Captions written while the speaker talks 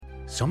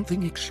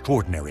Something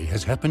extraordinary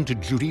has happened to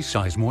Judy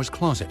Sizemore's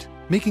closet,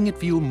 making it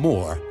feel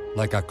more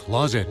like a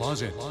closet.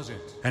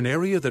 An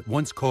area that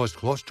once caused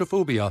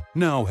claustrophobia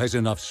now has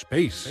enough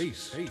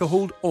space to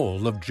hold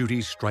all of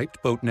Judy's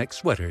striped boat neck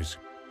sweaters.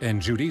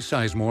 And Judy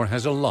Sizemore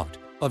has a lot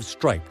of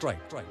striped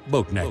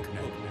boat neck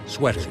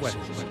sweaters.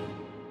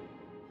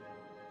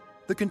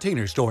 The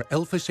Container Store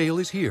Elfa sale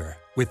is here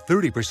with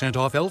 30%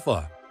 off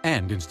Elfa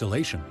and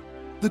installation.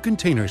 The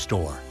Container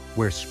Store,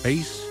 where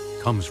space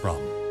comes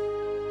from.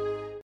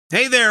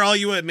 Hey there, all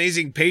you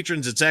amazing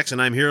patrons. It's X,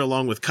 and I'm here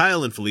along with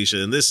Kyle and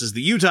Felicia, and this is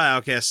the Utah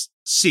Outcast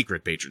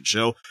Secret Patron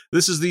Show.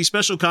 This is the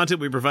special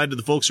content we provide to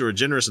the folks who are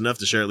generous enough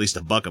to share at least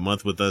 $1 a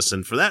month with us,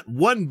 and for that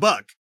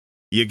 $1,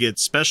 you get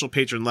special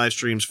patron live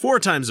streams 4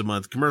 times a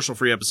month,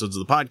 commercial-free episodes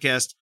of the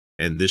podcast,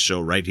 and this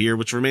show right here,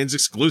 which remains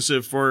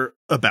exclusive for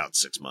about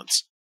 6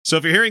 months. So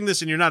if you're hearing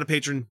this and you're not a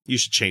patron, you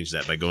should change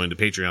that by going to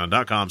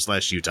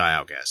patreon.com/Utah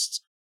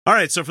Outcasts. All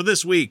right, so for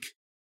this week,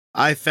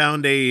 I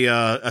found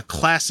a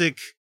classic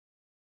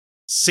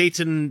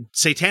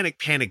satanic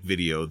panic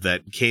video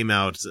that came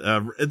out.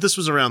 This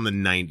was around the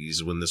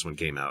 90s when this one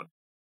came out.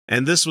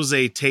 And this was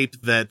a tape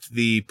that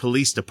the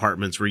police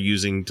departments were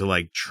using to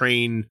like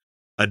train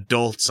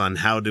adults on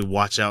how to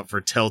watch out for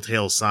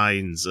telltale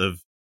signs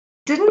of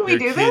Didn't we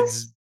do kids.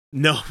 this?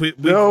 No,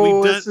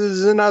 this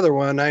is another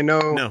one. I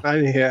know. No.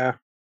 Yeah.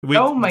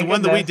 Oh my The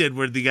one that we goodness. did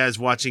were the guys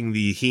watching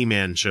the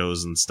He-Man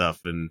shows and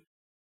stuff, and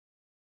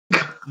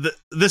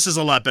this is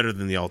a lot better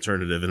than the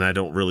alternative, and I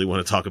don't really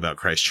want to talk about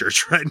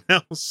Christchurch right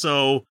now.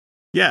 So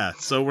yeah,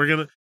 so we're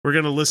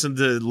gonna listen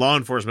to law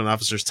enforcement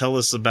officers tell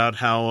us about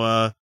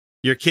how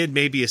your kid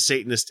may be a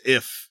Satanist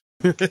if.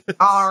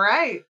 All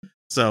right.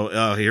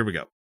 So here we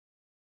go.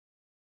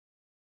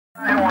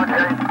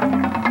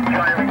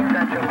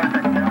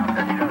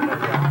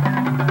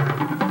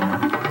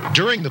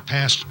 During the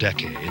past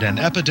decade, an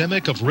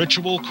epidemic of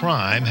ritual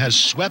crime has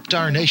swept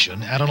our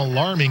nation at an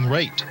alarming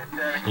rate.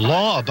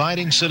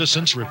 Law-abiding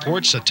citizens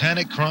report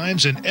satanic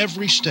crimes in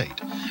every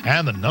state,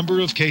 and the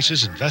number of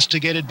cases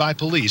investigated by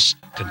police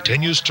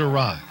continues to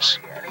rise.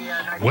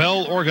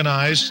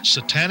 Well-organized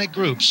satanic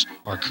groups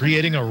are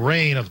creating a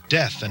reign of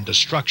death and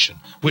destruction,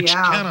 which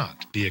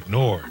cannot be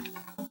ignored.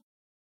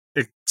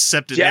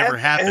 Except it Death never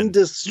happened. and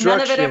destruction.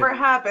 None of it ever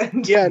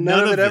happened. Yeah,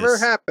 none of it ever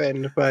this.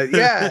 happened. But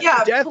yeah,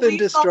 Yeah, death and police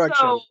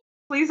destruction. Also,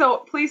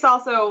 police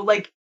also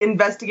like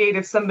investigate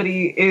if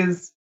somebody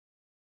is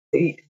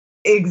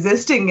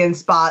existing in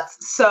spots.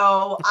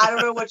 So I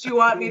don't know what you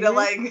want me to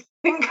like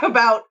think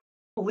about.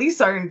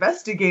 Police are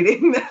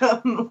investigating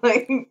them.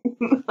 Like,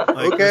 Okay.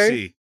 let's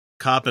see.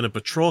 Cop in a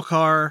patrol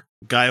car,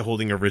 guy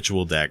holding a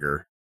ritual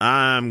dagger.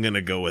 I'm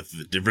gonna go with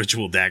the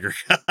ritual dagger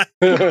guy.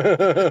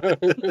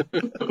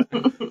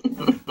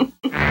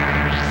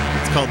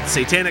 It's called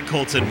Satanic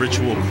Cults and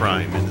Ritual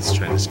Crime, and it's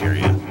trying to scare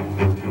you.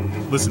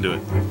 Listen to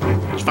it.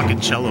 It's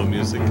fucking cello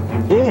music.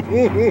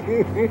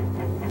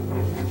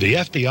 The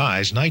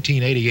FBI's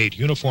 1988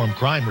 Uniform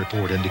Crime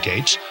Report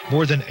indicates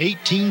more than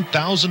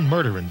 18,000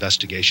 murder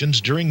investigations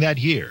during that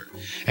year,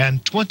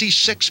 and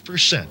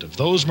 26% of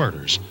those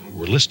murders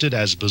were listed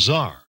as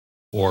bizarre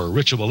or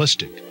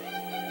ritualistic.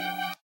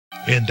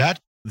 In that,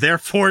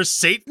 Therefore,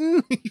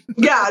 Satan?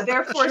 Yeah,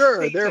 therefore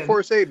Sure, Satan.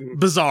 therefore Satan.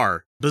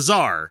 Bizarre.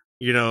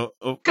 You know.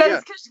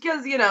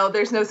 Because you know,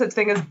 there's no such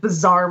thing as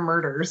bizarre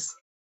murders.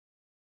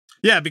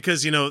 Yeah,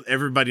 because, you know,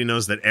 everybody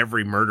knows that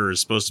every murder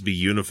is supposed to be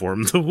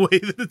uniform the way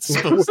that it's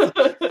supposed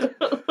to.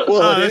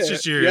 Well, that's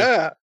just your...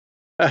 Yeah.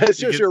 It's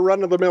just your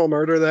run-of-the-mill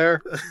murder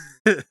there.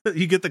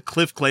 You get the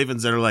Cliff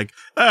Clavins that are like,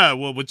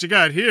 well, what you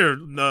got here,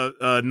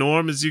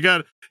 Norm, is you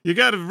got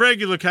a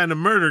regular kind of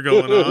murder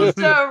going on. It's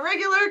a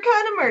regular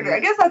kind of murder. I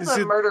guess that's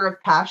a murder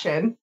of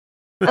passion.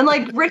 And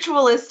like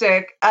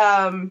ritualistic,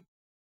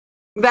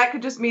 that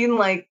could just mean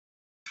like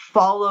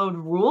followed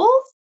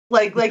rules.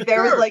 Like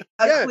there was like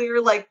a clear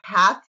like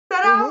path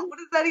set out. What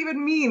does that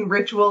even mean?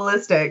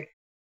 Ritualistic.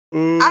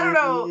 I don't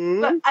know.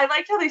 But I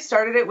liked how they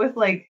started it with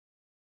like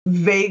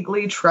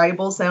vaguely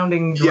tribal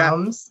sounding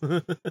drums.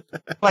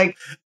 Like,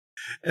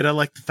 and I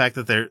like the fact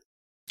that they're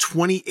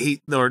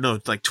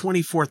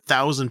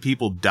 24,000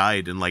 people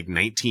died in like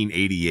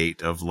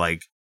 1988 of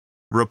like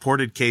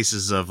reported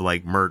cases of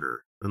like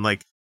murder, and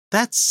like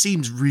that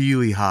seems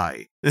really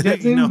high.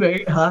 That seems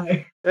very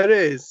high. It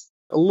is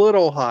a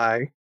little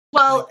high.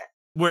 Well,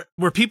 like,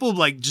 where people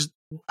like just,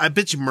 I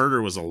bet you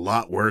murder was a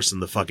lot worse in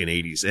the fucking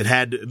 80s.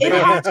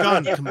 It's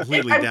gone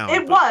completely down.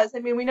 It was. I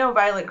mean, we know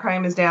violent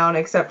crime is down,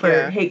 except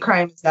for hate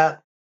crime is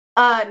up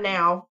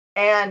now.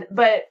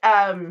 But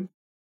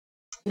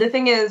the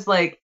thing is,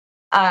 like,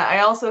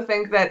 I also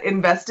think that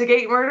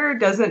investigate murder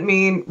doesn't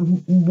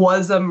mean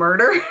was a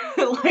murder.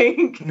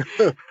 Like,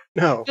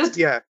 no, just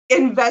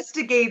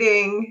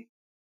investigating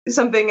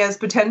something as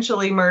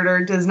potentially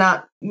murder does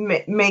not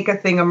make a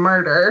thing a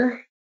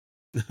murder.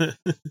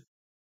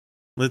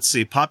 Let's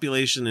see.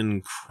 Population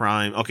and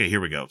crime. Okay,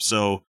 here we go.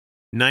 So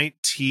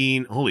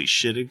 19. Holy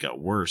shit, it got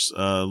worse.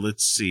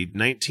 Let's see.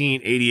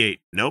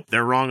 1988. Nope,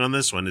 they're wrong on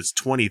this one. It's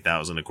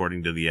 20,000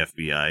 according to the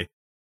FBI.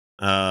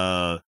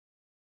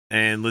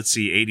 And let's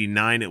see,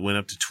 89, it went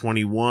up to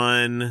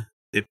 21.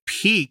 It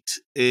peaked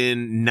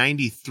in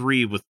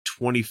 93 with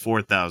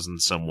 24,000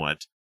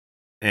 somewhat.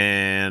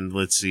 And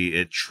let's see,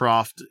 it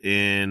troughed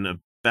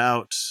in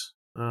about...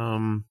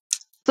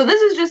 So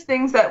this is just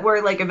things that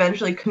were like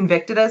eventually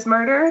convicted as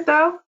murder,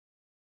 though?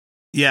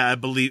 Yeah, I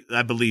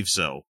believe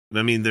so.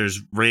 I mean, there's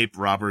rape,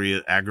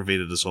 robbery,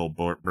 aggravated assault,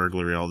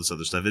 burglary, all this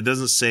other stuff. It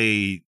doesn't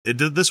say...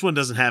 this one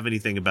doesn't have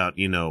anything about,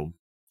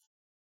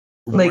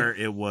 where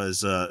it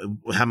was,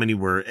 how many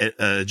were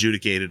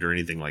adjudicated or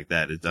anything like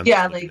that.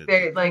 Yeah, like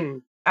they're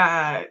like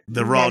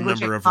the raw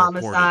number of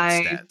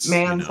homicide, reported stats,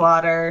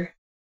 manslaughter.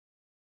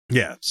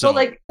 Yeah. So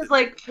well,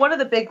 like one of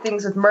the big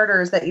things with murder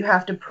is that you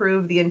have to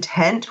prove the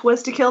intent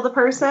was to kill the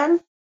person.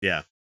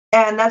 Yeah.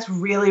 And that's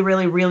really,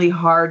 really, really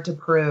hard to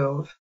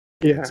prove.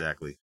 Yeah.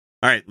 Exactly.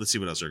 All right, let's see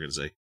what else they're going to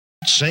say.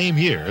 Same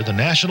year, the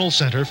National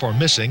Center for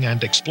Missing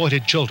and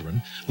Exploited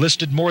Children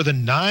listed more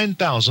than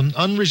 9,000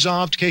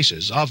 unresolved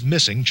cases of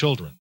missing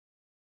children.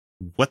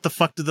 What the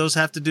fuck do those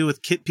have to do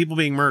with people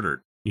being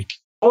murdered?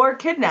 Or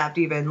kidnapped,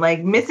 even.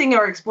 Like, missing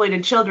or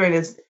exploited children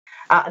is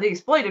the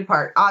exploited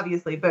part,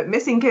 obviously, but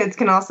missing kids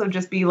can also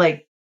just be,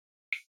 like,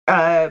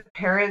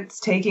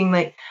 parents taking,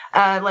 like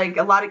a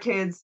lot of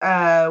kids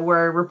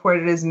were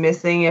reported as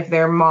missing if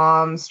their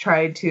moms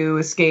tried to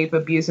escape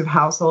abusive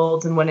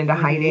households and went into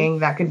hiding.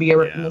 That could be a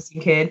missing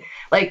kid.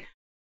 Like,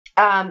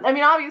 I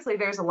mean, obviously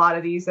there's a lot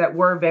of these that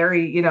were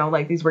very,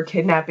 like these were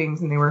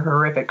kidnappings and they were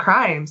horrific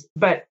crimes,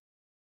 but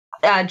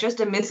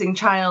just a missing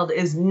child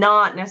is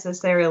not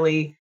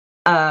necessarily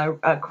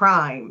a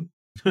crime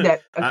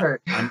that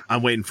occurred.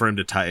 I'm waiting for him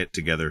to tie it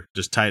together.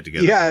 Just tie it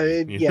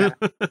together.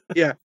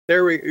 Yeah.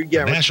 There we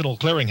The National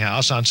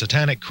Clearinghouse on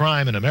Satanic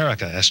Crime in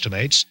America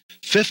estimates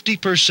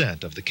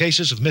 50% of the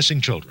cases of missing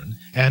children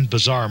and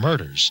bizarre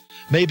murders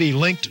may be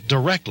linked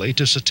directly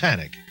to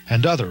satanic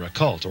and other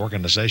occult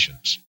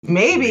organizations.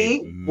 Maybe.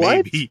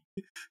 What?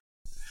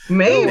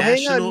 Maybe. Oh,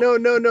 hang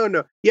on.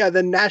 No. Yeah,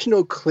 the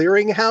National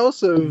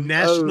Clearinghouse of...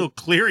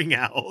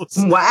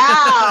 Clearinghouse.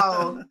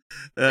 Wow.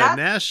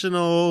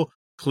 National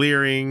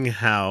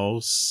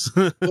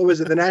Clearinghouse. What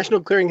was it? The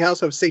National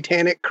Clearinghouse of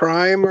Satanic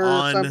Crime or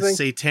something? On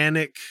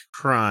satanic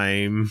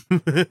crime.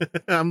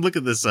 I'm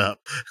looking this up.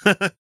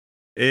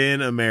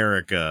 In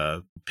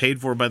America.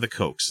 Paid for by the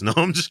Kochs. No,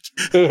 I'm just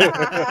kidding.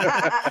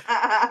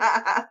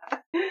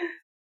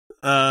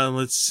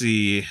 Let's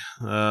see.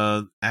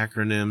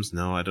 Acronyms.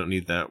 No, I don't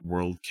need that.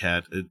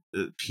 WorldCat.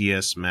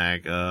 PS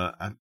Mag.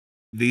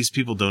 These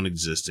people don't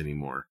exist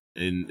anymore.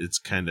 And it's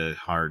kind of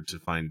hard to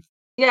find.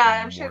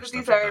 Yeah, I'm sure that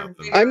these are...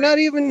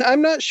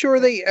 I'm not sure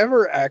they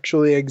ever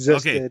actually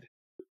existed. Okay.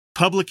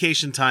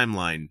 Publication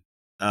timeline.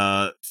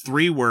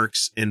 3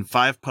 works in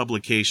 5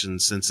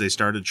 publications since they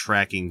started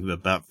tracking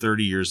about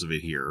 30 years of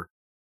it here.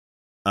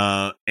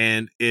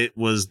 And it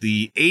was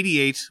the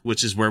 88,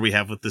 which is where we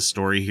have with this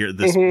story here,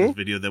 this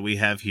video that we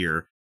have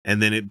here.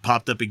 And then it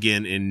popped up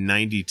again in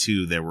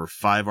 92. There were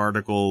 5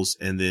 articles.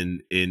 And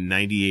then in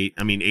 88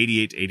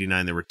 to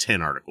 89, there were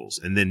 10 articles.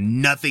 And then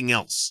nothing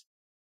else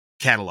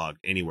cataloged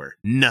anywhere.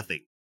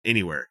 Nothing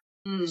anywhere.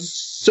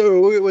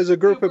 So it was a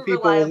group of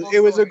people.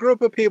 It was a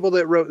group of people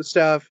that wrote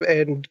stuff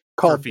and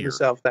called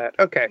themselves that.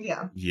 Okay.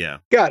 Yeah.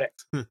 Got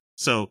it.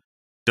 So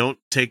don't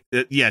take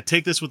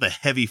take this with a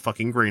heavy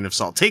fucking grain of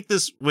salt. Take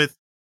this with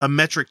a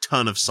metric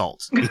ton of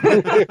salt.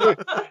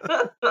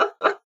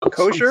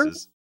 Kosher?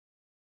 Jesus.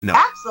 No.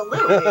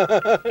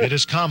 Absolutely. It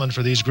is common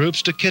for these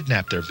groups to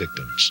kidnap their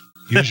victims,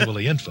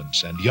 usually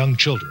infants and young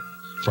children,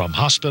 from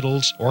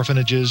hospitals,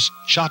 orphanages,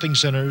 shopping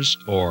centers,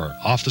 or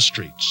off the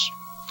streets.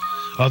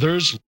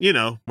 Others,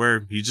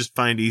 where you just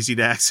find easy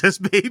to access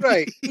babies.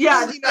 Right.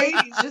 Yeah, the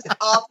babies just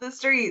off the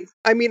streets.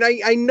 I mean,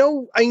 I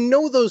know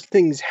those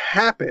things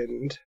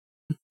happened.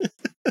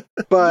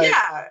 But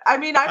yeah, I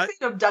mean, I've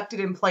been abducted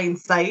in plain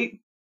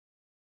sight.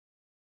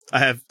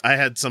 I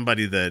had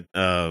somebody that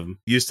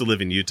used to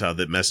live in Utah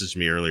that messaged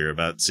me earlier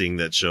about seeing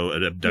that show,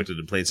 Abducted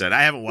in Plain Sight.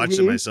 I haven't watched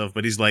it myself,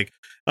 but he's like,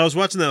 I was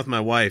watching that with my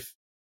wife.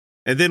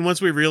 And then once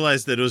we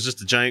realized that it was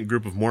just a giant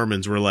group of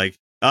Mormons, we're like,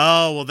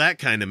 oh, well, that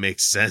kind of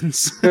makes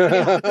sense.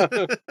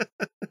 Yeah,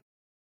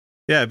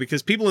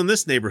 because people in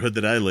this neighborhood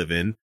that I live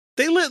in,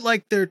 they let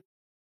like their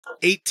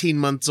 18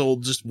 months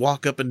old just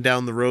walk up and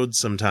down the road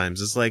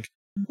sometimes. It's like,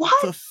 what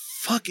the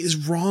fuck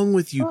is wrong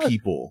with you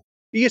people?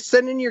 Are you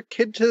sending your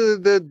kid to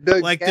the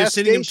like gas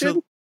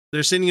station?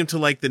 They're sending him to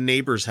like the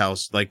neighbor's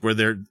house, like where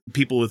they're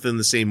people within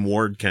the same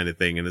ward kind of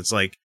thing. And it's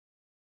like,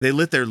 they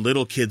let their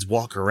little kids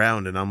walk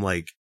around. And I'm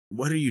like,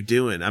 what are you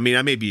doing? I mean,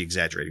 I may be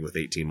exaggerating with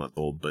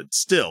 18-month-old, but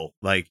still,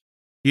 like,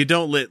 you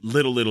don't let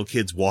little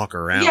kids walk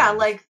around. Yeah,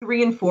 like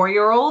 3 and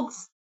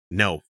 4-year-olds.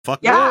 No, fuck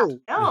yeah,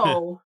 no.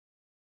 All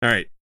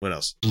right, what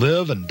else?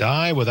 Live and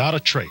die without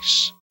a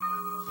trace.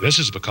 This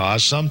is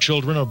because some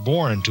children are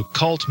born to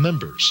cult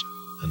members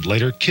and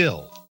later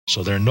killed,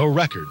 so there are no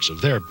records of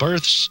their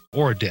births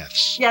or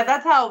deaths. Yeah,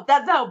 that's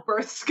how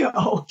births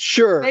go.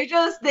 Sure. They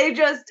just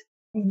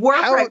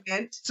were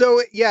pregnant.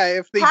 So yeah,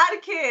 if they had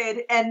a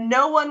kid and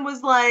no one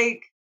was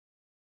like,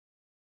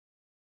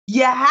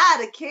 you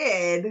had a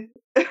kid,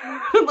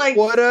 Like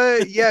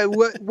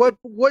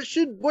what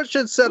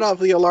should set off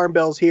the alarm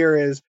bells here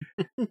is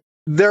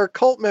they're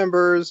cult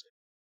members,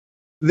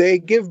 they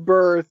give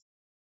birth,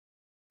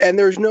 and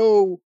there's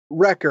no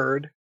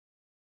record,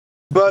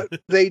 but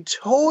they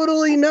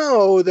totally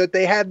know that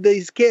they had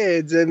these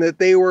kids and that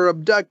they were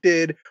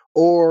abducted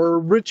or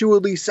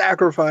ritually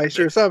sacrificed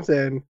or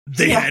something.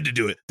 They had to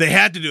do it.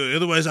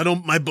 Otherwise,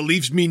 my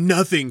beliefs mean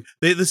nothing.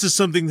 This is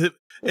something that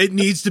it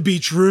needs to be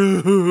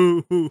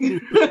true.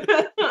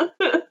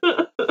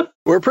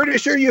 We're pretty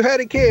sure you had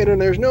a kid, and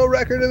there's no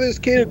record of this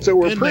kid, so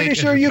we're pretty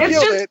sure you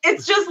killed it.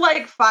 It's just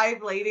like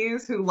 5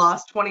 ladies who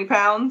lost 20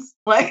 pounds.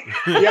 Like,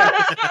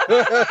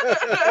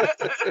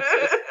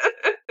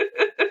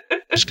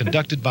 is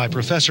conducted by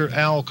Professor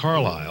Al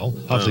Carlisle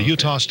of the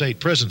Utah State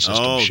Prison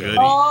System show that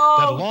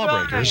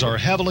lawbreakers are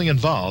heavily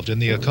involved in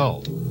the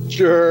occult.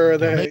 Sure,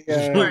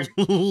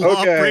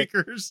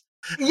 lawbreakers.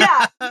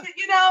 Yeah,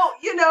 you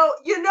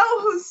know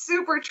who's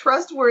super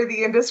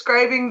trustworthy in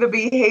describing the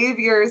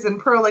behaviors and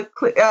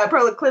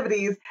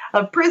proclivities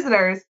of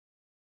prisoners?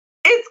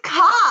 It's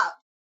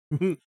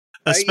cops.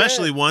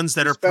 Especially ones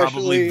that are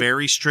probably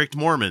very strict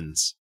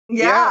Mormons.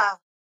 Yeah.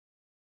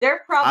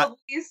 They're probably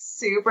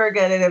super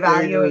good at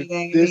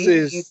evaluating. This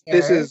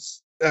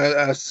is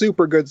a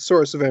super good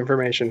source of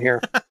information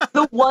here.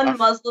 The one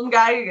Muslim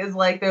guy is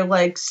like, they're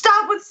like,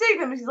 stop with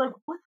Satan. He's like,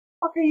 what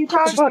the fuck are you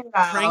talking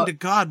about? Praying to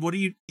God. What do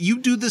you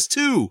do this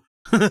too?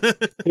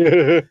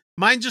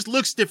 Mine just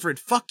looks different.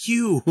 Fuck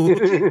you.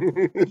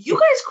 You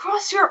guys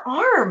cross your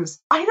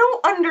arms. I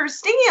don't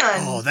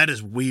understand. Oh, that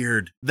is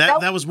weird.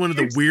 That was one of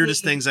the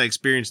weirdest things I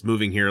experienced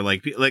moving here.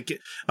 Like,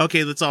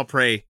 okay, let's all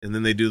pray, and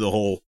then they do the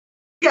whole.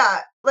 Yeah,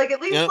 like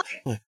at least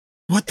like.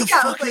 What the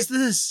fuck is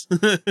this?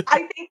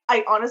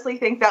 I honestly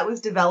think that was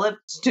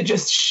developed to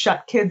just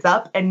shut kids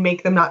up and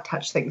make them not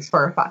touch things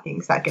for a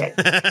fucking second.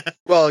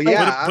 Well,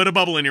 yeah. Put a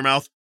bubble in your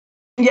mouth.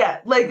 Yeah,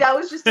 like that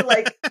was just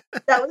like,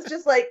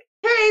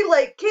 hey,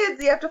 like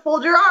kids, you have to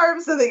fold your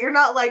arms so that you're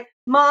not like,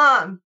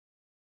 mom.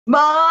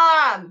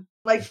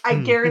 Like I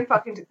guarantee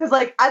fucking, because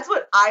like that's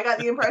what I got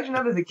the impression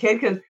of as a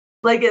kid. Because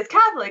like as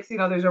Catholics,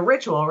 there's a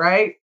ritual,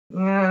 right?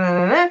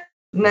 Nah,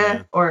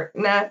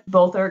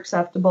 both are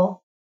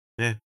acceptable.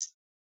 Yeah.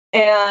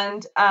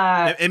 And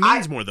it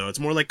means more though. It's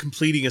more like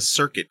completing a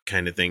circuit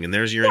kind of thing, and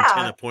there's your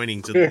antenna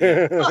pointing to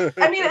the. Well,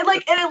 I mean,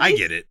 like, and at least, I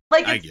get it.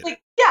 Like, it's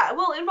like, yeah,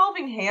 well,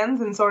 involving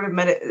hands and sort of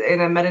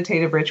in a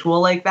meditative ritual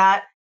like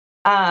that,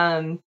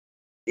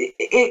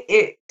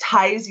 it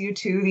ties you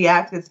to the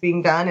act that's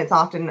being done. It's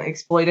often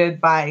exploited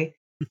by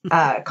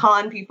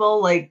con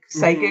people, like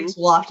psychics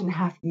will often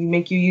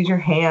make you use your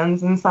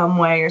hands in some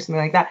way or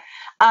something like that.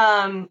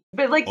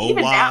 But like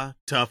even now,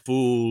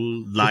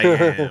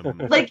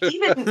 like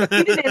even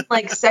in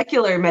like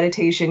secular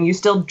meditation, you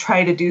still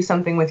try to do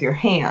something with your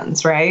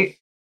hands, right?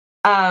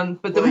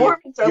 But the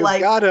Mormons are like,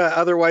 gotta,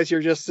 otherwise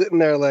you're just sitting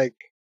there like,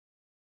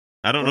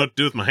 I don't know what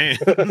to do with my hands.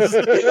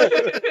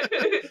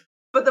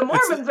 But the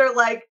Mormons are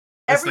like,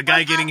 it's the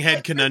guy getting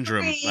head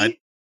conundrum.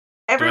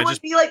 Everyone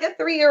be like a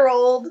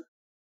 3-year-old.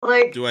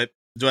 Like, do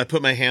I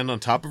put my hand on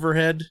top of her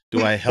head?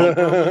 Do I help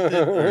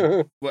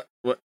her with it?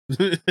 What?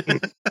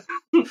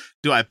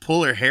 Do I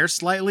pull her hair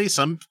slightly?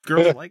 Some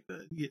girls like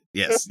that.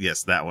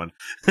 Yes, that one.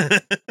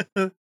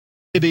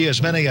 Maybe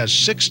as many as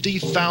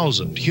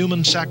 60,000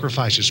 human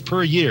sacrifices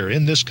per year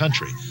in this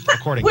country,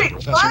 according to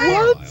Professor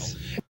Carlisle.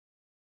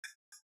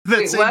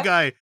 That same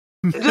guy.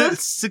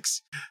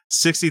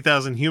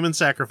 60,000 human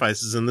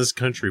sacrifices in this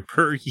country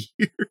per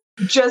year.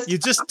 You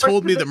just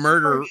told me the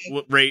murder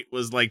rate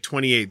was like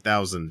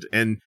 28,000,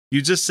 and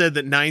you just said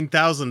that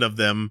 9,000 of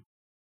them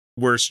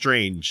were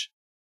strange.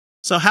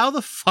 So how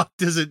the fuck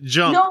does it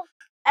jump? No,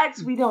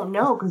 we don't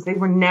know because they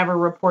were never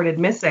reported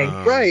missing.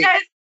 Right.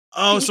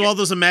 So all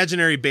those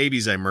imaginary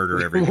babies I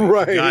murder every week.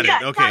 Right. Got it. Yeah,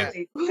 okay.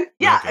 Exactly.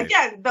 Yeah. Okay.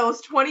 Again,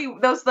 those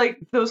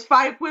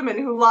 5 women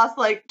who lost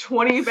like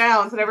 20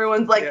 pounds, and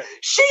everyone's like,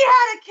 she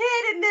had a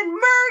kid and then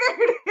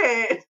murdered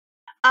it.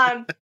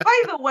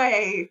 By the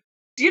way,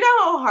 do you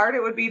know how hard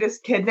it would be to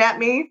kidnap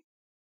me?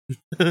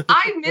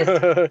 I missed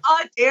a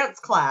dance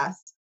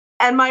class,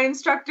 and my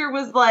instructor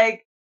was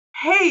like,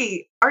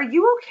 hey, are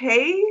you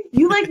okay?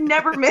 You like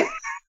never miss.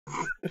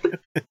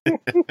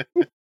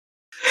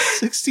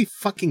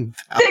 60,000.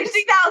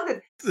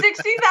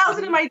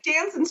 60,000 and my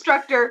dance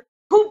instructor,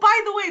 who,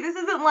 by the way, this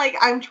isn't like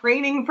I'm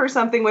training for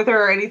something with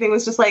her or anything,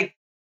 was just like,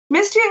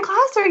 missed you in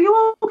class, are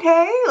you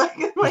okay? Like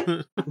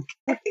okay.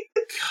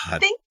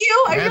 Thank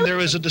you. And there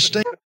is a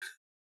distinct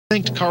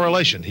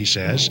correlation, he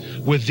says,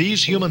 with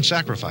these human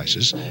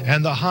sacrifices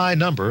and the high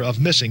number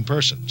of missing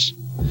persons.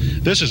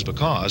 This is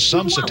because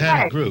some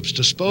satanic groups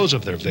dispose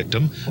of their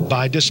victim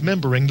by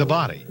dismembering the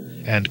body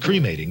and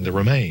cremating the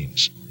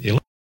remains.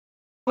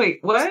 Wait,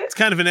 what? It's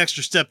kind of an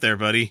extra step there,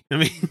 buddy. I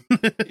mean,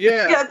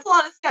 yeah, it's a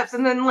lot of steps,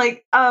 and then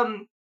like,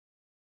 you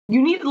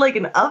need like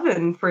an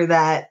oven for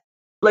that,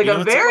 like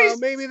a very. Well,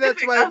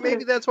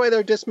 maybe that's why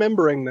they're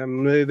dismembering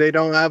them. They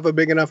don't have a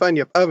big enough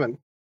oven.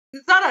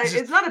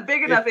 It's not a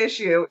big enough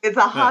issue. It's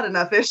a hot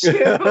enough issue.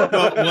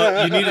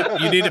 well,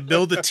 you need to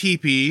build a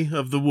teepee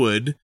of the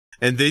wood,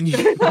 and then you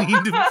need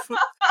to.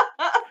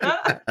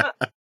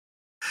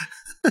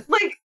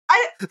 Like,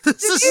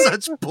 This is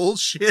such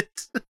bullshit.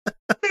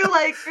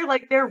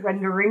 they're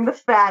rendering the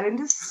fat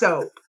into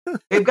soap.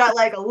 They've got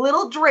like a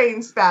little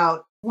drain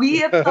spout. We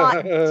have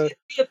thought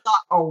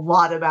a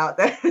lot about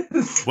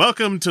this.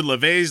 Welcome to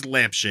LeVay's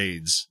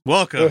lampshades.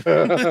 Welcome.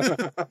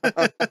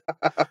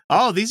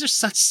 Oh, these are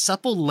such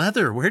supple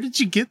leather. Where did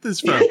you get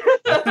this from?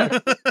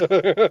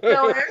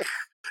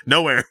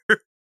 Nowhere.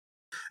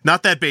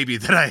 Not that baby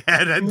that I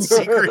had in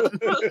secret.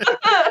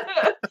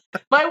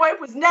 My wife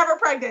was never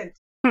pregnant.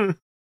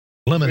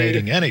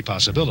 Eliminating any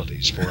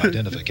possibilities for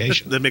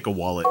identification. Then make a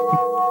wallet.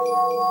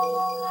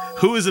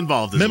 Who is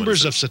involved?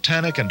 Members of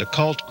satanic and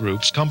occult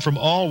groups come from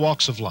all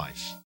walks of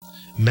life.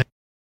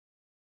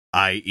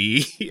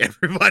 I.e.,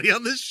 everybody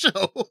on this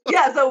show.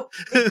 Yeah, so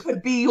it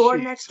could be your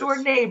next door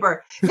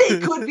neighbor. They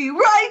could be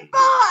right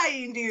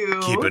behind you.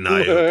 Keep an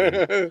eye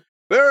open.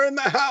 They're in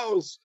the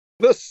house.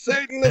 The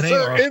Satanists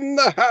are in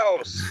the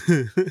house.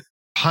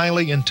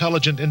 Highly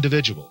intelligent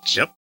individuals.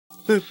 Yep.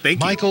 Thank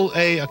you. Michael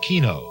A.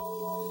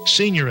 Aquino,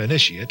 senior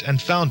initiate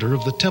and founder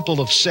of the Temple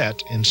of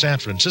Set in San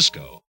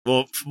Francisco.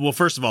 Well,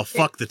 first of all,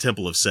 fuck the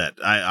Temple of Set.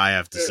 I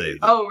have to say.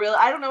 Oh, really?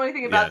 I don't know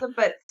anything about them,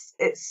 but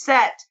it's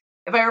Set.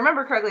 If I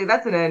remember correctly,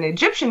 that's an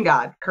Egyptian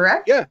god,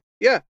 correct?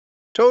 Yeah.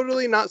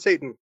 Totally not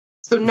Satan.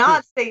 So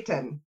not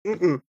Satan.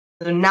 Mm-mm.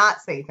 So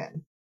not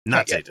Satan.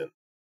 Not Satan.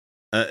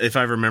 If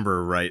I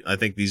remember right, I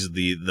think these are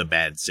the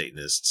bad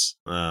Satanists.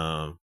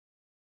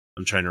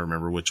 I'm trying to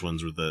remember which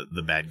ones were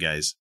the bad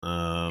guys.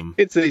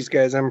 It's these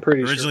guys, I'm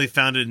pretty sure. Originally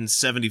founded in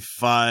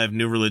 1975,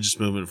 new religious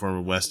movement form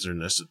of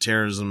Western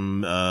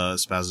esotericism,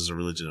 espouses a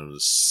religion known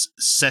as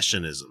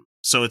Sessionism.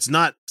 So it's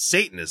not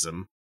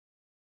Satanism,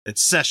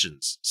 it's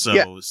Sessions. So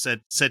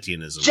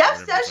Setianism.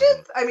 Jeff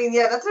Sessions? I mean,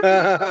 yeah, that's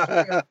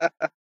a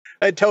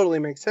it totally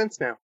makes sense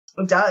now.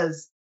 It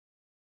does.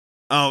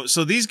 Oh,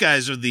 so these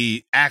guys are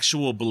the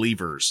actual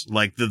believers,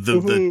 like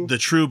the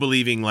true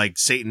believing, like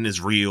Satan is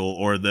real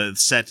or the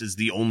Set is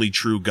the only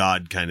true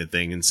God kind of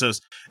thing. And so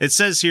it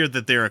says here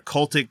that they're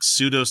occultic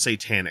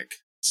pseudo-satanic.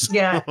 So,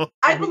 yeah,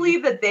 I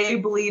believe that they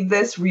believe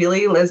this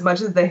really as much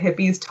as the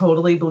hippies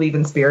totally believe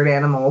in spirit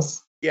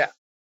animals. Yeah.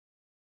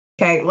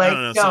 Okay,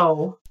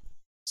 no.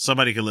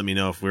 Somebody could let me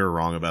know if we were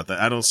wrong about that.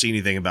 I don't see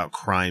anything about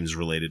crimes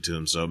related to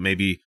them, so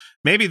maybe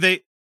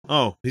they...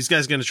 Oh, these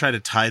guys going to try to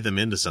tie them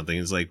into something.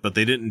 It's like, but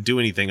they didn't do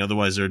anything.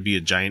 Otherwise, there would be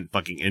a giant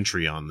fucking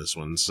entry on this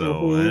one.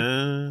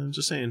 So,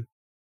 just saying.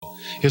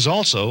 Is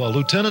also a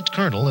lieutenant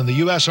colonel in the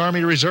U.S.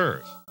 Army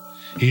Reserve.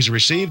 He's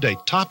received a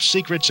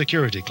top-secret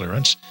security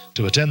clearance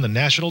to attend the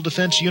National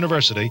Defense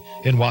University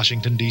in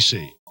Washington,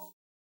 D.C.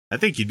 I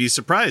think you'd be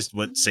surprised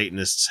what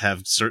Satanists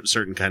have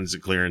certain kinds of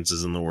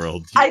clearances in the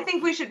world. I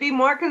think we should be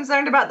more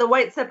concerned about the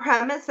white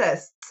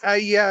supremacists.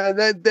 Yeah,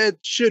 that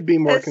should be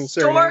more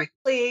concerning.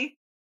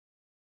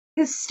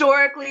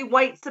 Historically,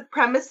 white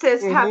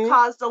supremacists have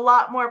caused a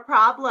lot more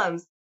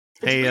problems.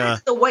 Hey,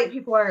 the white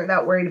people aren't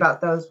that worried about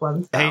those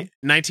ones. Though. Hey,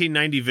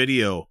 1990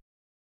 video.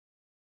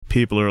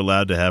 People are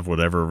allowed to have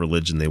whatever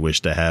religion they wish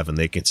to have, and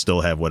they can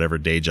still have whatever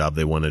day job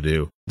they want to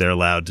do. They're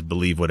allowed to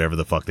believe whatever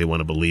the fuck they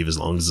want to believe, as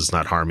long as it's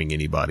not harming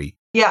anybody.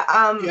 Yeah.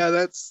 Yeah,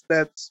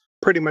 that's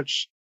pretty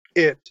much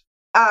it.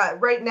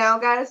 Right now,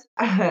 guys,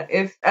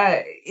 if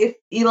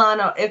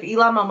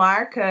Ilhan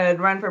Omar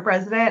could run for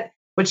president,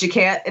 which she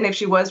can't, and if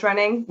she was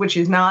running, which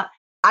she's not,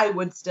 I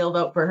would still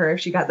vote for her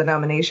if she got the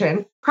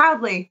nomination.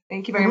 Proudly.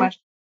 Thank you very much.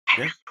 I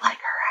really like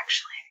her,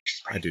 actually.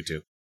 I do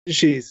too.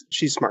 She's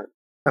smart.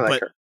 I like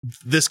her.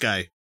 This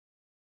guy,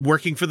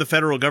 working for the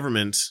federal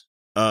government,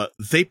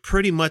 they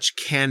pretty much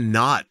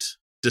cannot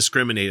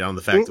discriminate on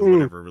the fact of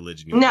whatever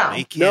religion you are.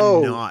 They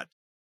cannot. No.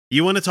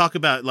 You want to talk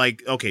about,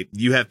 like, okay,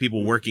 you have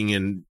people working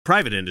in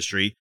private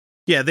industry.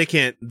 Yeah, they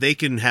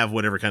can have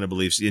whatever kind of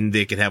beliefs, and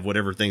they can have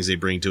whatever things they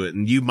bring to it,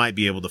 and you might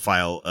be able to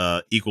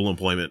file equal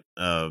employment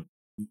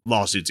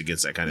lawsuits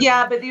against that kind of thing.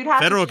 Yeah, but you'd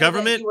have federal to show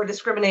government, that you were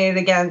discriminated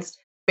against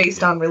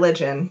based on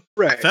religion.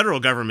 Right. Federal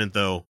government,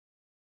 though,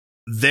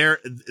 the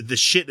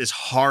shit is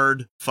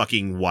hard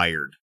fucking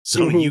wired.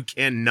 So you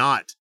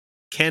cannot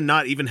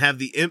even have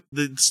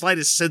the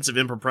slightest sense of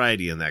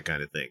impropriety in that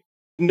kind of thing.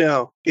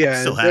 No.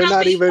 Yeah, they're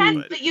not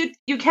even... But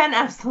you can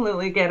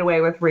absolutely get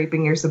away with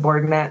raping your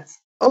subordinates.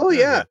 Oh,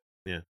 yeah.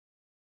 Yeah.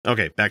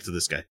 Okay, back to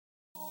this guy.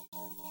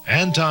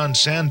 Anton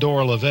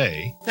Sandor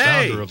LaVey,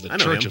 founder of the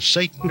Church of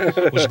Satan,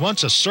 was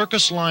once a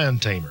circus lion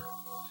tamer.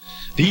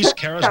 These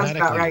charismatic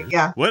leaders... Right,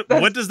 yeah.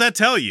 What does that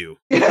tell you?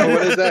 Yeah,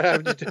 what does that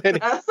have to do?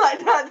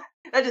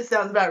 That just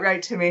sounds about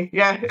right to me.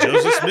 Yeah.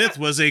 Joseph Smith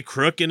was a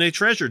crook and a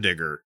treasure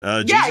digger.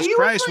 Jesus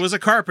Christ was a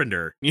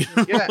carpenter. You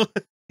know?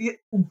 Yeah.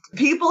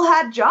 People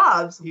had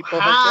jobs.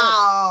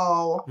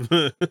 Wow.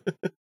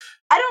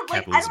 I don't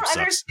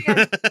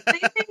understand.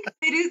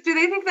 Do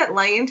they think that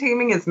lion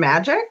taming is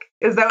magic?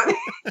 Is that what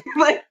they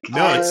like?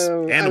 No, it's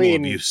animal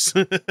abuse.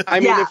 I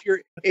mean,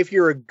 if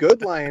you're a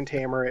good lion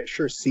tamer, it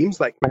sure seems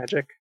like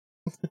magic.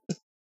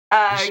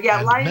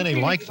 Lion many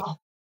like them.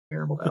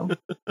 Terrible though.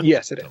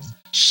 Yes, it is.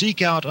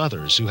 Seek out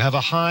others who have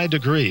a high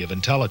degree of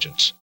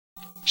intelligence.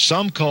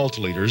 Some cult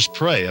leaders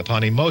prey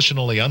upon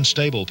emotionally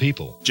unstable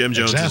people. Jim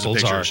Jones Examples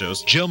is a picture are it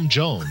shows. Jim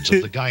Jones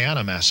of the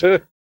Guyana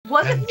Massacre.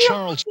 Wasn't And he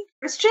Charles- a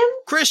Christian?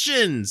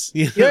 Christians.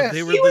 Yeah, Yes.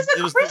 they were. He was it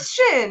a was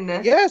Christian.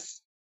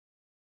 Yes.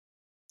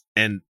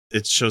 and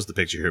it shows the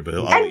picture here, but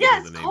I'll And leave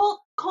yes, the name.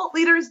 cult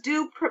leaders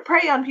do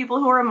prey on people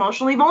who are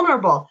emotionally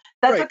vulnerable.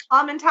 That's Right. a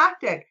common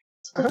tactic.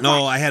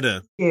 No, I had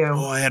a You.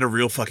 I had a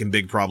real fucking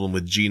big problem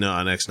with Gina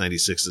on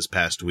X96 this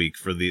past week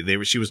for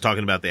she was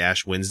talking about the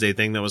Ash Wednesday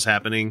thing that was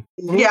happening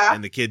Yeah.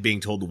 and the kid being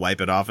told to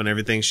wipe it off and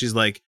everything. She's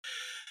like,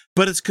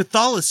 but it's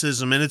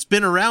Catholicism and it's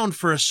been around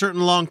for a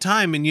certain long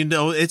time, and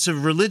it's a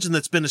religion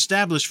that's been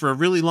established for a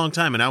really long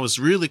time. And I was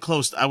really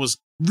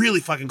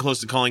fucking close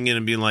to calling in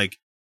and being like,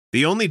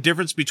 the only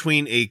difference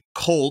between a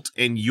cult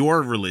and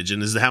your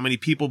religion is how many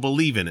people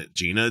believe in it,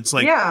 Gina. It's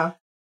like, yeah.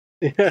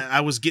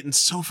 I was getting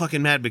so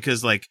fucking mad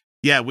because, like,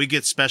 yeah, we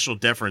get special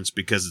deference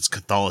because it's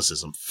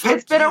Catholicism. Fuck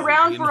It's been you,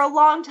 around you for know? a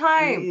long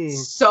time. Mm.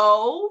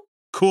 So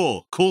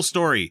Cool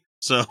story.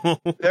 So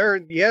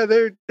There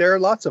are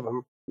lots of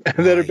them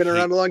that have been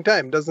around a long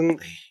time.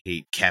 Doesn't? I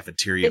hate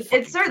cafeteria.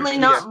 it's certainly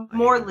not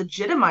more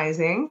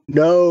legitimizing.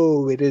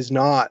 No, it is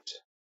not.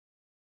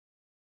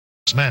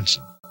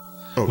 Manson.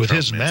 Oh, With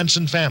Charles his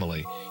Manson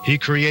family, he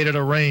created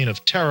a reign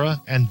of terror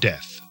and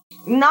death.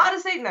 Not a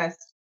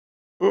Satanist.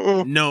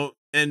 Mm-mm. No,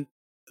 and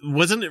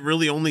wasn't it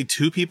really only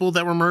two people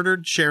that were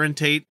murdered? Sharon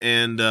Tate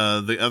and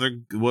the other.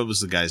 What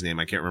was the guy's name?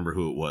 I can't remember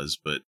who it was,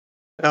 but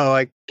Oh,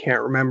 I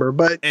can't remember.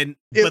 But the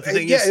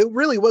thing is, it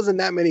really wasn't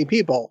that many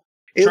people.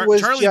 It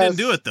Charlie didn't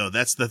do it though.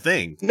 That's the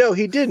thing. No,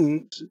 he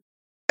didn't.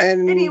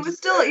 And And he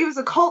was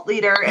a cult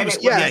leader. He and was-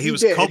 it yeah, was, he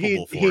was did.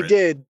 culpable for he it.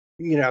 did,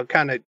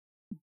 kind of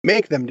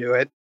make them do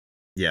it,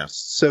 Yeah.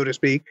 so to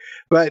speak.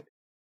 But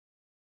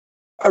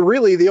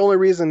really, the only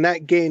reason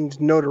that gained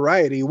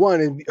notoriety,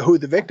 one, is who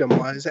the victim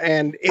was,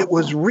 and it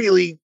was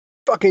really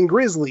fucking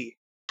grisly.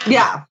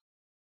 yeah.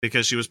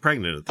 Because she was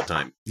pregnant at the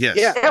time. Yes.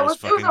 Yeah. It was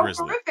fucking a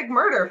grisly. horrific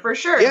murder for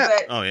sure. Yeah.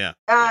 But Oh yeah.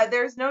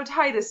 there's no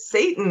tie to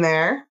Satan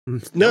there.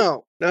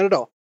 No, not at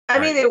all. I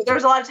mean, Right.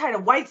 there's a lot of tie to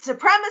white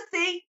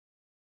supremacy.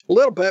 A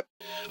little bit.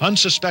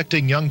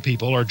 Unsuspecting young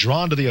people are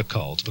drawn to the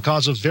occult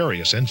because of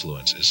various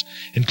influences,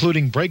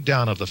 including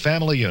breakdown of the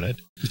family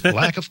unit,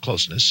 lack of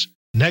closeness,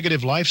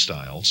 negative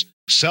lifestyles,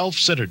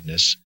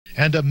 self-centeredness,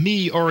 and a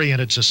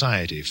me-oriented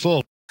society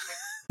full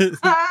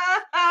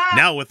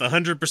Now with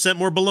 100%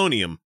 more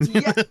bolognium.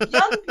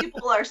 Young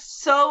people are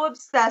so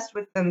obsessed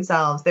with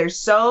themselves. They're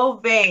so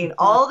vain.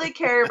 All they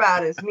care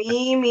about is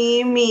me,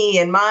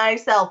 and my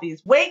selfies.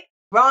 Wait,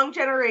 wrong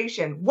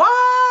generation. What?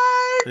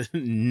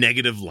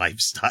 Negative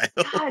lifestyle.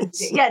 God,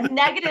 yeah,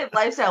 negative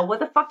lifestyle. What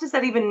the fuck does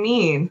that even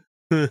mean?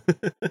 of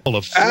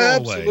throwaway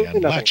Absolutely and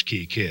nothing.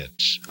 latchkey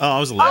kids. Oh, I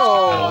was a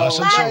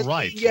Adolescents are latchkey,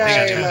 ripe for yeah,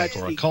 satanic or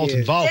latchkey occult kids.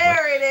 involvement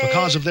There it is.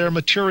 because of their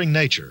maturing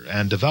nature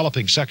and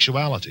developing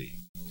sexuality.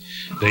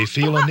 They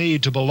feel a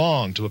need to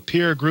belong to a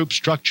peer group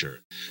structure,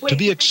 Wait, to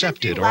be did you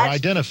accepted say or latchkey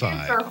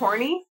identified. kids are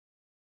horny?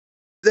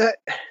 That,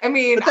 I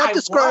mean, but that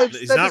describes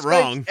He's that not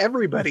describes wrong.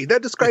 everybody.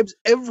 That describes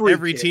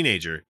every kid.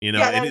 teenager,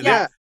 Yeah, and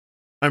yeah.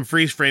 I'm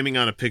freeze framing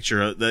on a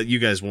picture that you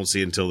guys won't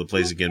see until it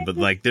plays again, but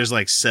like there's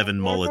like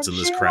 7 mullets in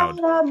this crowd.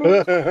 As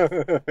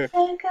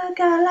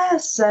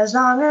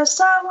long as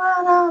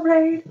someone I'll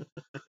bleed.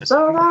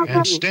 So I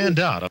And stand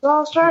out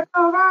don't strike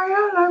a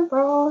violent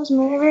rose.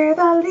 Maybe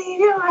they'll leave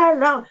you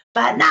alone,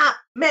 but not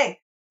me.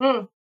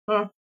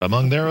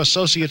 among their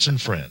associates and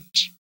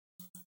friends.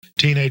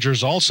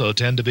 Teenagers also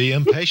tend to be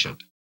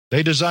impatient.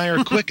 They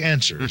desire quick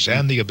answers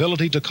and the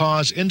ability to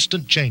cause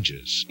instant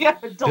changes. Yeah,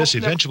 This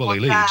eventually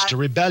leads to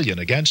rebellion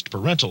against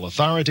parental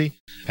authority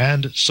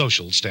and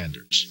social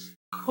standards.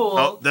 cool.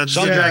 Oh, that's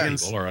Some the young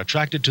dragons. people are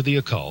attracted to the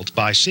occult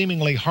by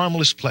seemingly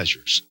harmless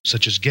pleasures,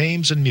 such as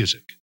games and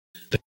music.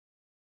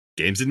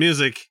 Games and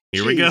music.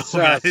 Here we go, Jesus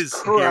guys.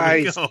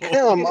 Christ, Here we go.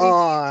 come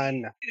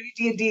on.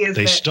 D&D is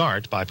They it?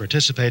 start by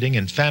participating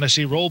in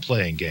fantasy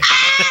role-playing games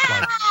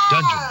like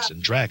Dungeons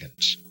and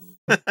Dragons.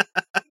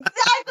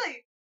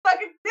 Exactly.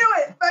 Fucking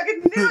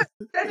do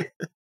it.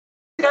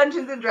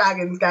 Dungeons and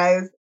Dragons,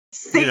 guys.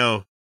 You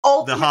know,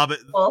 Ultimate the Hobbit.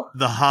 people.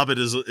 The Hobbit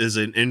is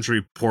an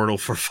entry portal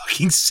for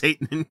fucking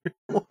Satan in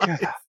your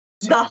life.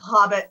 The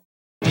Hobbit.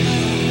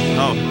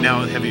 Oh,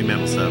 now heavy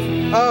metal stuff.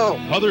 Oh,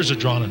 Others are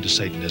drawn into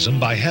Satanism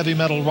by heavy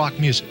metal rock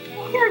music.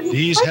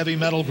 These heavy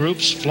metal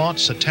groups flaunt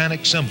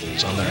satanic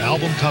symbols on their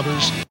album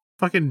covers.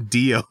 Fucking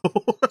Dio.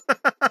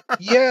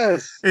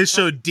 yes. It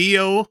showed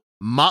Dio,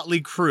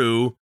 Motley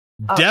Crue,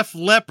 Def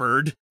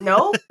Leppard.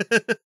 No,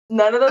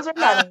 none of those are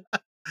metal.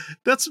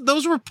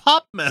 Those were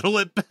pop metal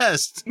at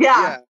best.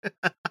 Yeah.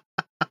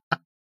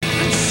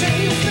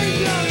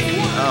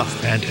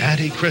 And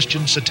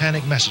anti-Christian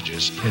satanic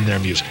messages in their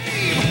music.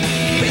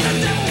 We're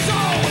gonna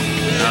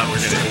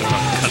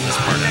cut this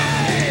part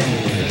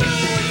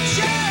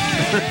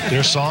out.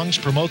 Their songs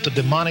promote the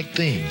demonic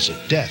themes of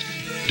death,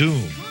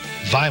 doom,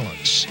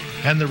 violence,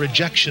 and the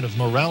rejection of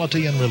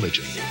morality and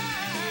religion.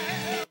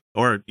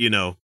 Or,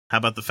 how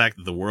about the fact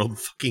that the world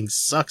fucking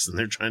sucks and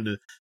they're trying to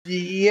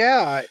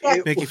Yeah. Yeah.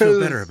 It make you feel was-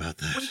 better about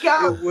that? We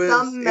got It was-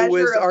 some it measure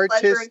was of pleasure and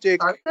artistic.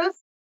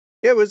 catharsis.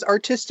 It was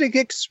artistic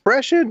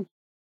expression.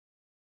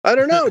 I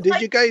don't know.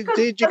 Did you guys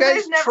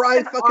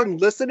try fucking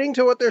listening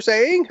to what they're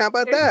saying? How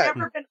about There's that?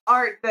 never been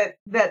art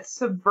that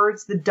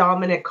subverts the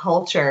dominant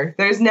culture.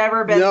 There's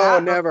never been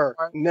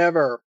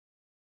never.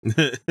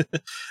 And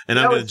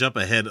I'm going to jump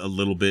ahead a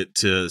little bit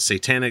to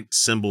satanic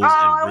symbols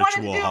and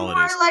ritual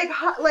holidays.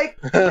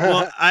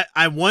 Well,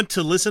 I want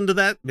to listen to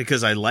that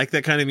because I like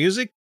that kind of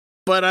music,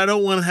 but I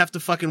don't want to have to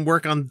fucking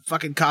work on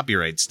fucking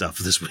copyright stuff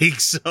this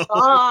week. So,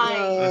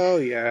 oh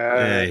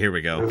yeah, here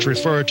we go. It's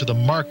referred to the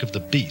mark of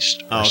the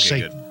beast or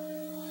Satan. Good.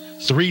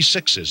 3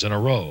 6s in a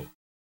row.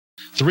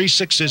 3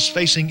 6s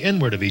facing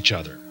inward of each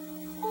other.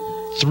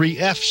 3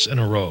 Fs in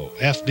a row.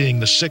 F being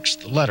the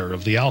 6th letter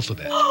of the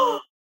alphabet.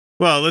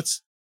 Well,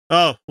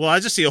 I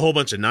just see a whole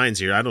bunch of 9s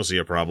here. I don't see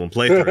a problem.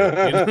 Play through it. I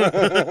didn't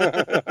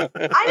know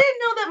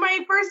that my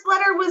first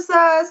letter was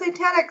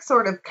satanic,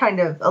 sort of, kind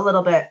of, a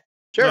little bit.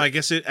 Sure. Well, I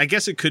guess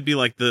it could be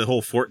like the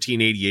whole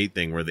 1488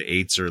 thing where the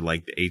 8s are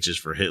like the H's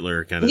for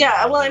Hitler kind of.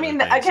 Yeah, well, I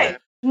mean, okay.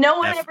 No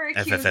one ever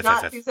accused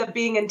Nazis of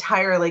being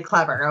entirely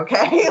clever,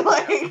 okay?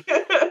 Like,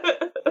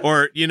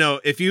 or,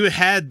 if you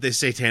had the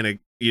satanic,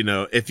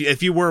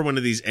 if you were one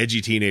of these edgy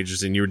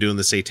teenagers and you were doing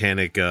the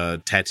satanic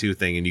tattoo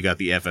thing and you got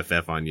the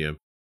FFF on you,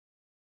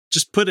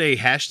 just put a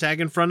hashtag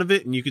in front of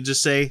it and you could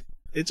just say,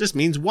 it just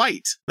means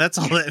white. That's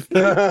all that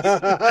means.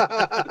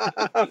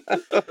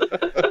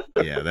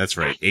 Yeah, that's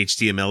right.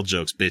 HTML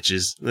jokes,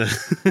 bitches.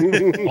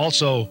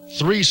 Also,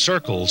 3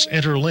 circles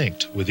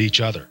interlinked with each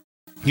other.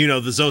 The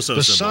Zoso symbol.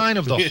 The sign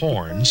of the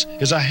horns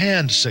is a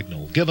hand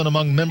signal given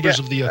among members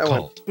of the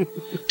occult.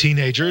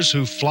 Teenagers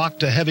who flock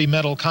to heavy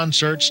metal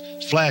concerts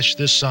flash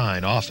this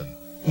sign often.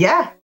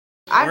 Yeah.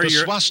 Or the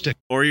swastika.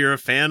 Or you're a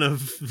fan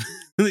of,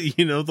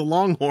 the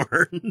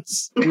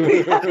Longhorns.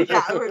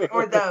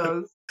 or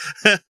those.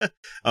 Oh,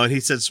 and he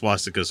said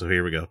swastika, so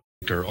here we go.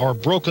 Or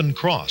broken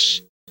cross.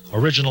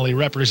 Originally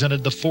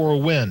represented the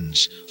 4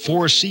 winds,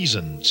 4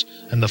 seasons,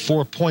 and the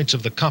 4 points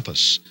of the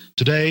compass.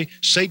 Today,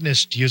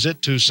 Satanists use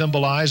it to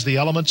symbolize the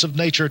elements of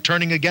nature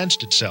turning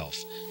against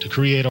itself, to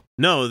create a...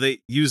 No, they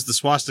use the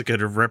swastika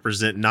to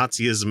represent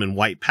Nazism and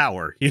white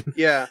power.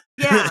 Yeah.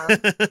 Yeah.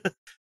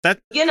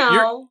 That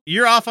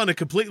you're off on a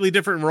completely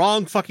different,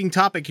 wrong fucking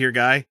topic here,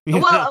 guy.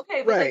 Well,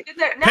 okay, but right.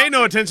 Pay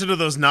no attention to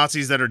those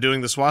Nazis that are doing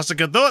the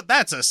swastika. Though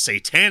that's a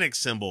satanic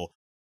symbol.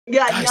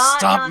 Yeah, guys,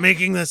 stop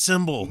making that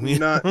symbol.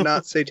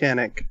 Not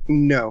satanic.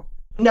 No,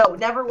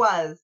 never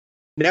was.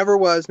 Never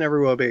was.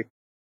 Never will be.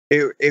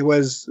 It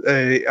was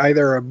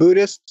either a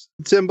Buddhist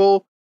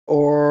symbol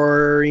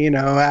or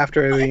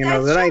after the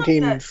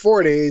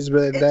 1940s,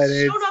 but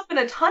it showed up in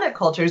a ton of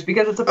cultures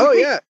because it's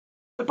a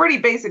pretty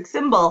basic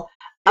symbol.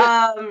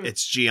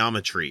 It's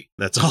geometry.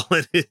 That's all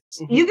it is.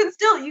 You can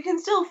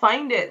still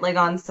find it like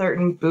on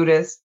certain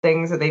Buddhist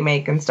things that they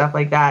make and stuff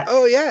like that.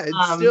 Oh yeah,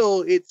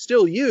 it's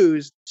still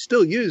used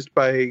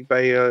by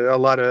a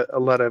lot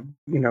of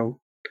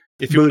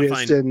if you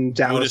Buddhist and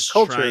Taoist Buddhist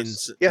cultures.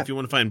 Shrines, yeah. If you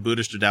want to find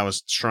Buddhist or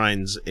Taoist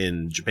shrines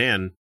in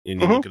Japan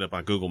and you look it up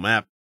on Google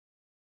Map,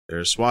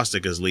 there's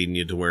swastikas leading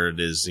you to where it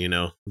is. It's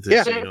not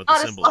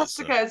a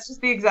swastika. It's just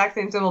the exact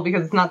same symbol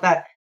because it's not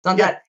that.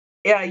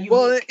 Yeah,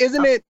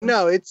 isn't it?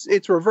 No,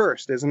 it's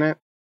reversed, isn't it?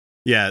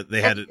 Yeah,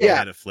 they had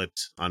it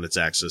flipped on its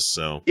axis.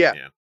 So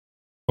yeah.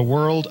 A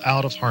world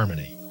out of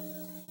harmony.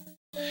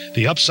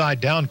 The upside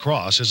down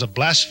cross is a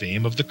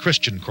blaspheme of the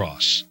Christian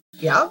cross.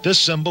 Yeah. This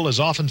symbol is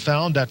often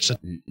found at...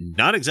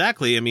 Not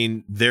exactly. I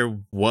mean, there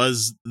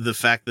was the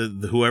fact that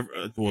whoever...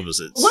 What was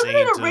it? Wasn't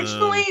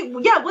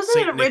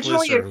it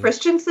originally a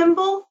Christian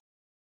symbol?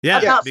 Yeah,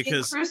 about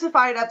because... being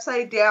crucified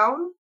upside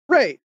down?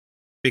 Right.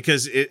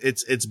 Because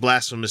it's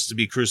blasphemous to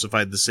be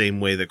crucified the same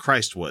way that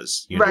Christ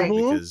was. Right.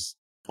 Because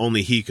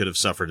only he could have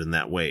suffered in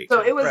that way.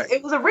 So it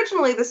was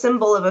originally the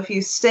symbol of a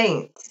few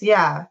saints.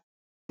 Yeah.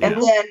 And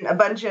then a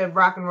bunch of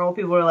rock and roll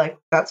people were like,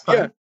 that's fun.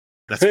 Yeah.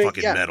 That's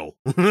fucking metal.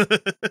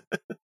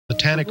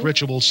 Satanic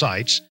ritual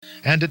sites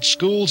and at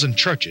schools and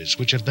churches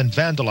which have been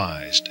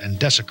vandalized and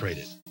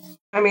desecrated.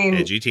 I mean...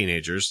 Edgy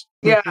teenagers.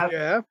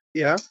 Yeah.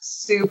 Yeah.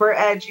 Super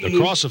edgy. The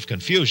Cross of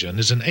Confusion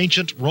is an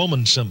ancient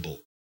Roman symbol,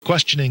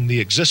 questioning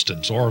the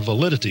existence or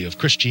validity of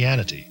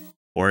Christianity.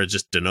 Or it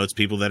just denotes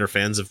people that are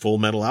fans of Full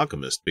Metal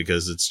Alchemist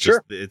because it's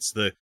just it's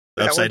the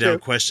upside down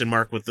question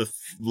mark with the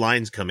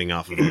lines coming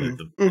off of it.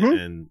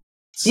 And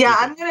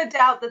I'm going to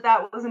doubt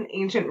that was an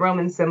ancient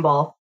Roman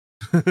symbol.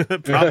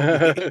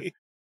 Probably.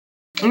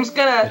 I'm just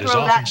going to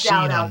throw that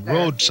down out there.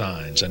 Road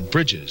signs and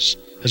bridges,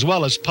 as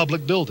well as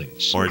public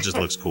buildings. Or it just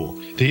looks cool.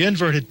 The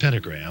inverted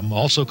pentagram,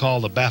 also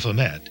called the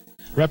Baphomet,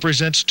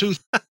 represents two...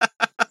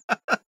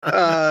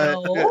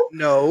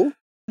 No.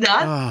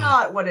 That's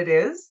not what it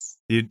is.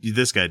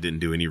 This guy didn't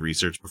do any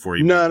research before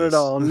you. Not at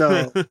all.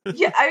 No.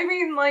 Yeah, I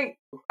mean, like,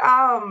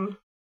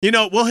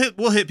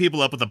 We'll hit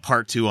people up with a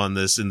part 2 on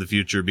this in the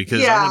future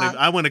because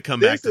I want to come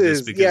back to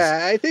this because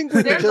I think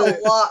we there's a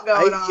lot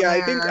going on.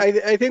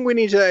 I think we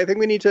need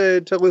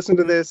to listen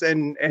to this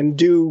and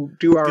do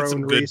our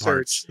own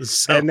research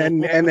and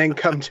then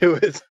come to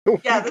it.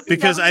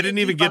 Because I didn't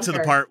even get to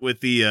the part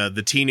with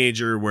the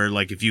teenager where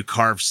like if you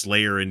carve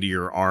Slayer into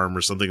your arm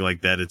or something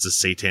like that, it's a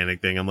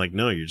satanic thing. I'm like,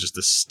 no, you're just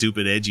a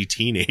stupid edgy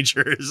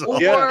teenager.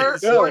 Or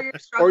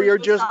you're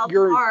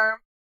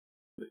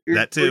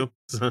that too.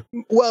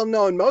 Well,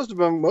 no, and most of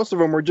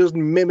them were just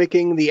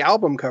mimicking the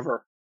album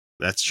cover.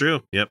 That's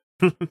true. Yep.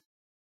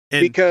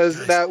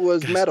 Because that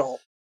was metal.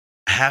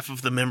 Half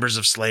of the members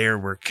of Slayer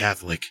were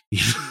Catholic.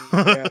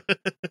 Yeah.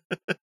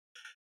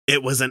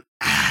 It was an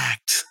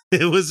act.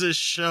 It was a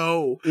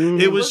show.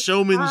 Mm. It was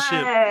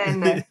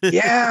showmanship.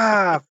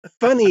 Yeah,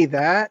 funny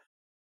that.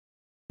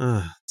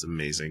 It's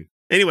amazing.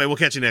 Anyway, we'll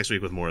catch you next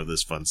week with more of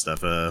this fun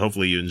stuff.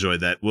 Hopefully you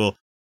enjoyed that. We'll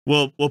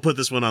put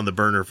this one on the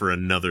burner for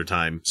another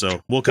time,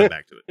 so we'll come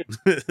back to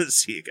it.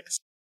 See you guys.